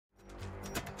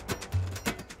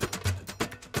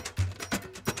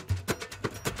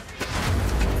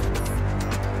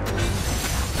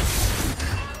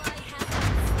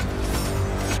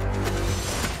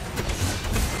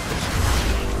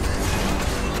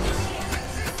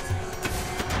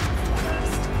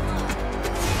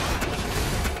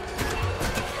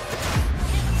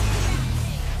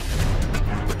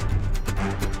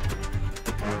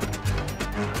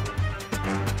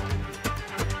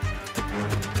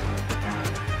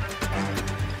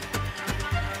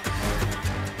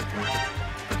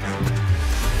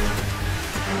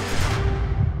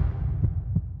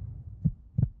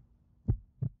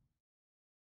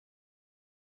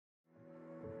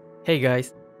Hey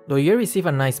guys, Loye received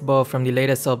a nice buff from the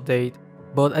latest update,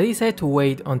 but I decided to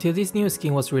wait until this new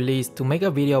skin was released to make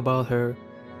a video about her.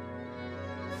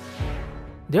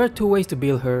 There are two ways to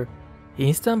build her,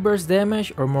 instant burst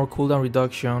damage or more cooldown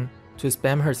reduction to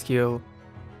spam her skill.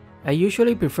 I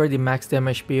usually prefer the max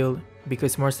damage build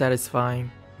because it's more satisfying.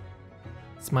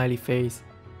 Smiley face.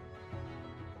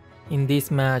 In this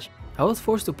match, I was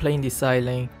forced to play in the side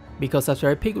lane because after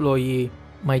I picked Loye,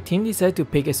 my team decided to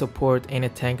pick a support and a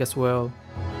tank as well.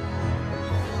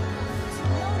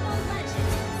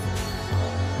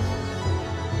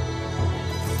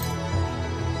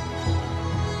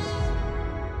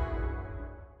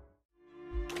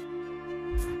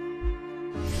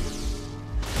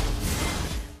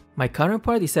 My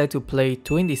counterpart decided to play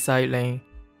 2 in the side lane.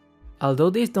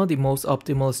 Although this is not the most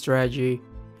optimal strategy,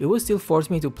 it would still force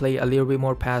me to play a little bit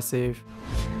more passive.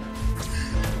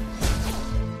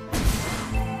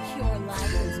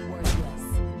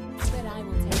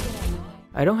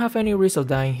 I don't have any risk of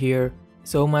dying here,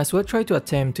 so might as well try to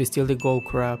attempt to steal the gold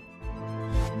crab.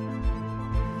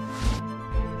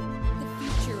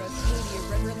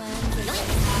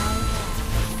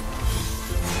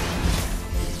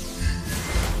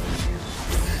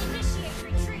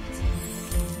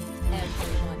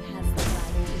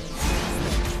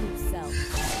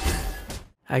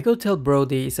 I could tell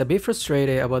Brody is a bit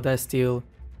frustrated about that steal.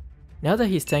 Now that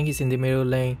his tank is in the middle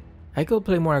lane, I could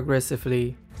play more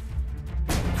aggressively.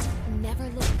 Never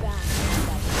look back.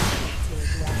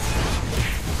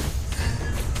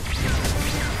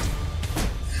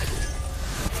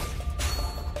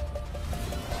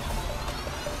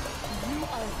 You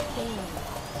are failing,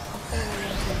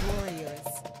 Oriental warriors.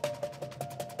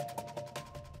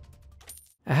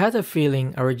 I had a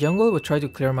feeling our jungle would try to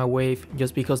clear my wave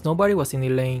just because nobody was in the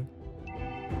lane.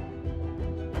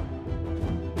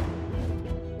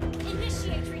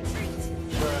 Initiate retreat.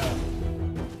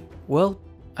 Well,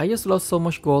 I just lost so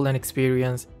much gold and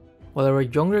experience, while our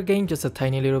jungler gained just a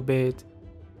tiny little bit.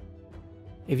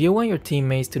 If you want your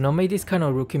teammates to not make these kind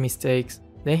of rookie mistakes,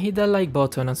 then hit that like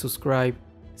button and subscribe,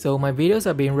 so my videos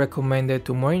are being recommended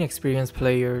to more inexperienced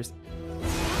players.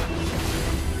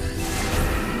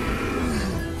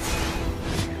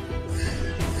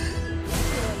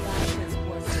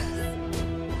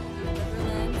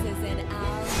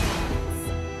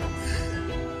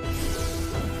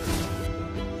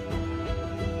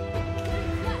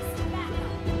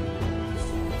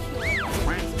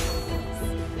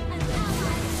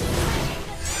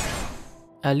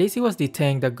 At least it was the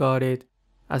tank that got it.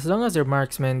 As long as their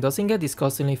marksman doesn't get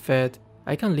disgustingly fed,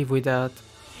 I can live with that.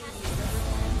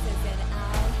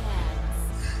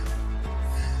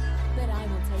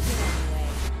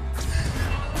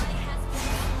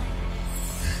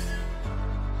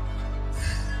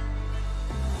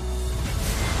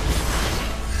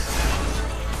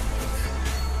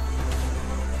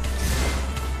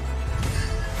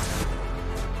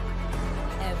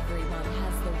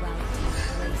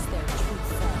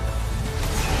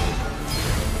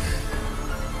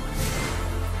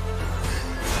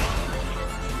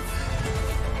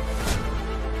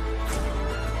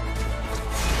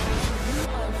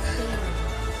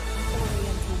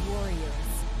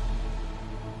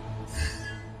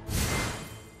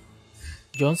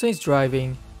 Johnson is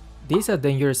driving. This is a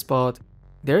dangerous spot.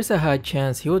 There is a high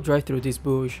chance he will drive through this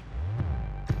bush.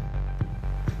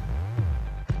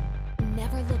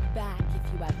 Never look back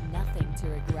if you have nothing to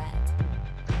regret.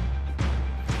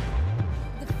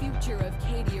 The future of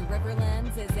Cadia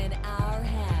Riverlands is in our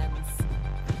hands.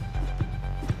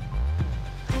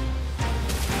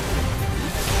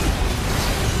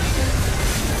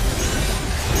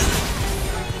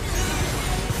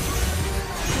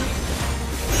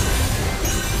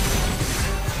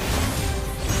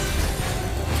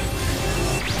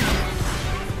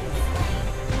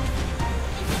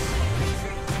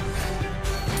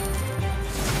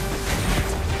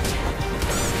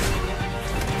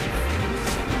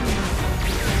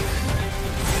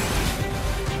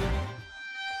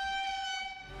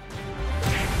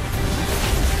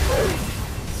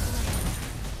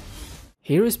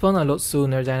 He respawned a lot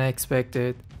sooner than I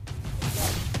expected.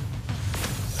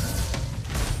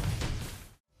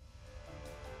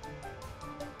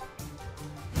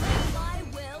 I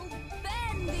will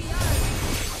bend the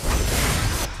earth.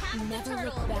 Never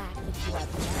look back if you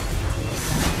have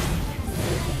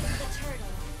the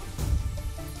turtle.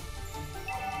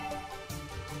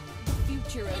 The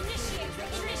future of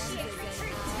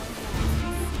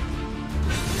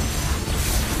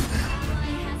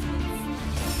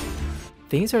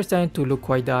Things are starting to look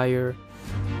quite dire.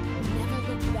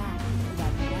 Never look back.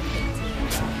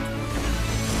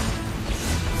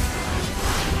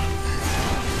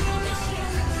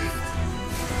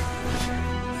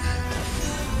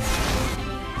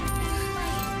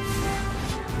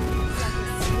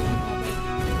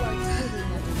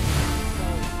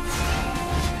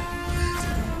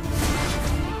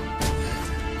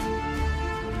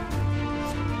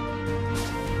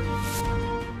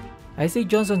 I see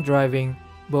Johnson driving,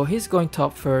 but he's going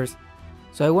top first,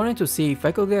 so I wanted to see if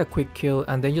I could get a quick kill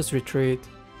and then just retreat.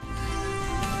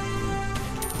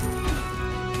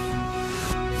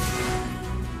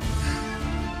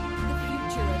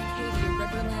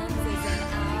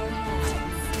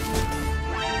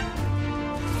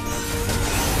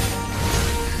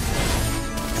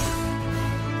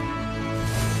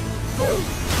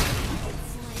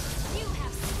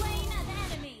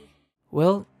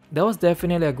 Well, that was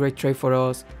definitely a great trade for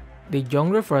us, the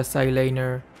jungler for a side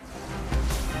laner.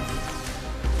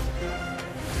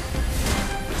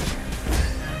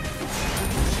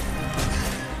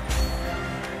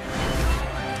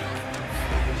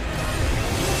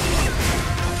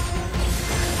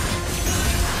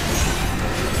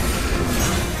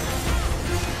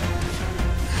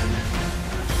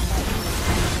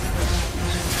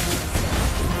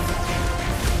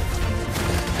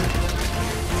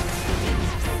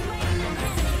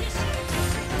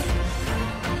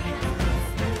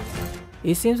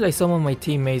 It seems like some of my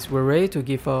teammates were ready to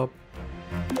give up.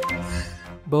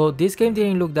 But this game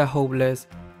didn't look that hopeless,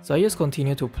 so I just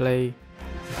continued to play.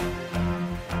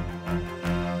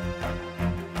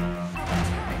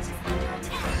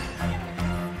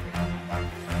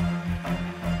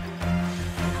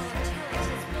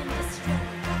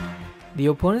 The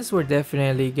opponents were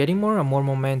definitely getting more and more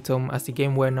momentum as the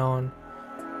game went on.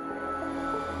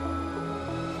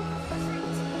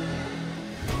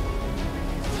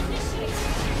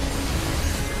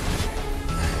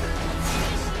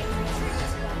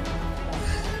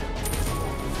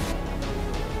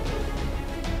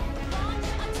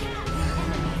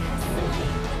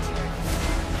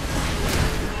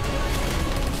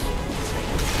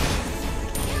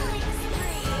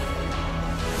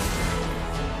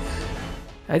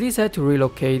 I decided to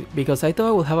relocate because I thought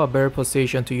I would have a better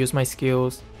position to use my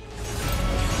skills.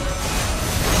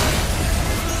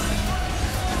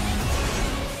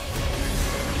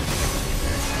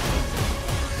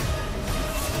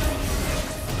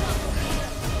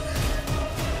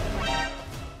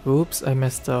 Oops, I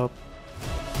messed up.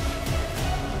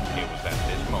 It was at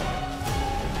this moment.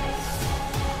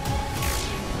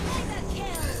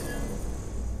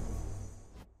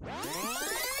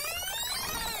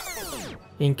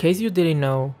 In case you didn't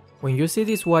know, when you see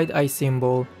this white eye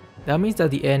symbol, that means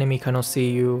that the enemy cannot see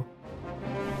you.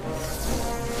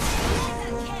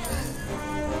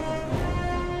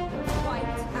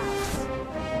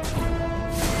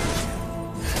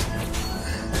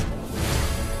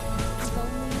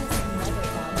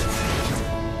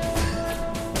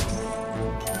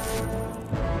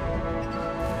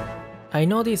 I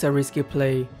know this is a risky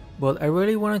play, but I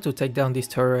really wanted to take down this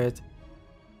turret.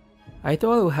 I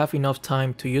thought I would have enough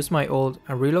time to use my ult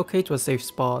and relocate to a safe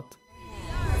spot.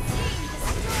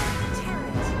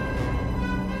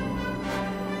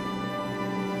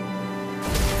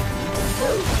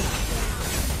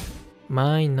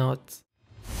 My nuts.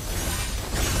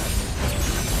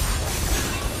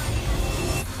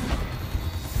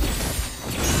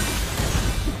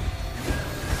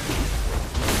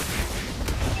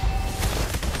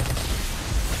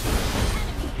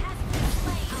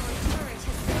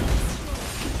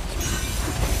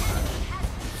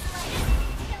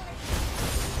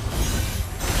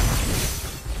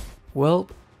 Well,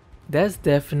 that's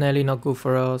definitely not good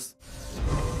for us.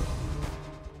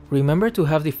 Remember to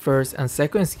have the first and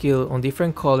second skill on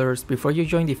different colors before you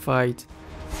join the fight.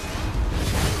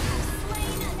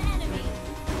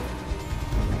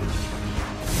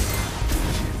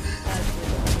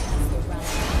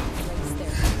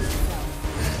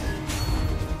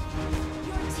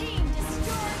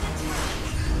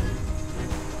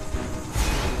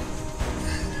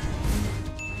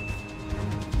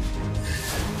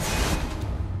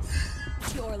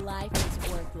 Your life is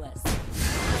worthless, but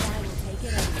I will take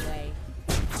it anyway.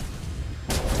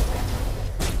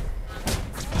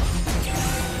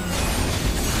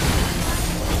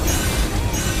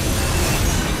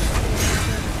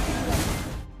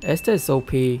 Esther is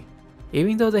OP.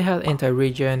 Even though they had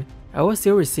anti-regen, I was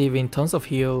still receiving tons of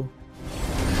heal.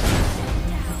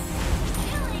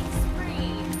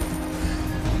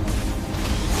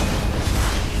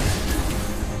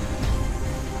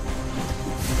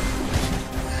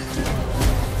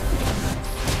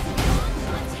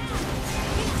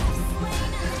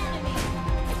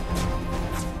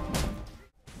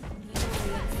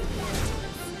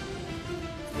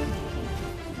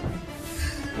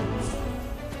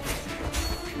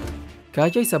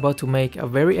 Kaja is about to make a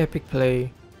very epic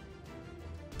play.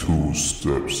 2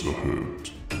 steps ahead.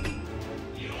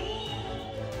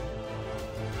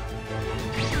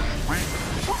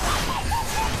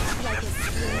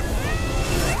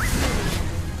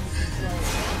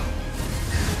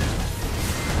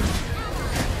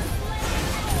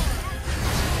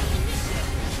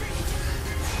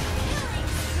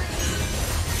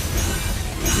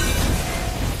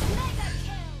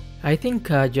 I think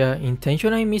Kaja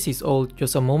intentionally missed his ult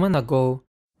just a moment ago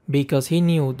because he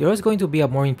knew there was going to be a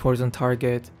more important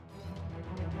target.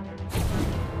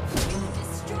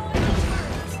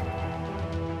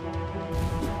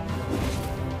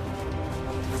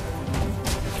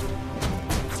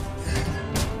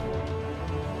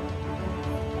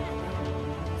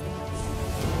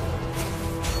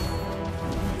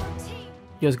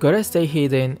 Just gotta stay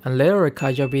hidden and let our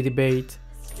Kaja be the bait.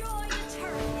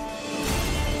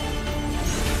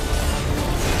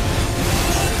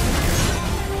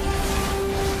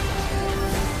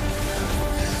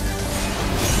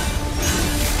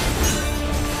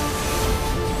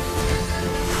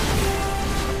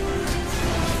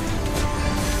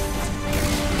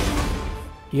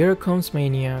 Here comes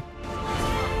Maniac.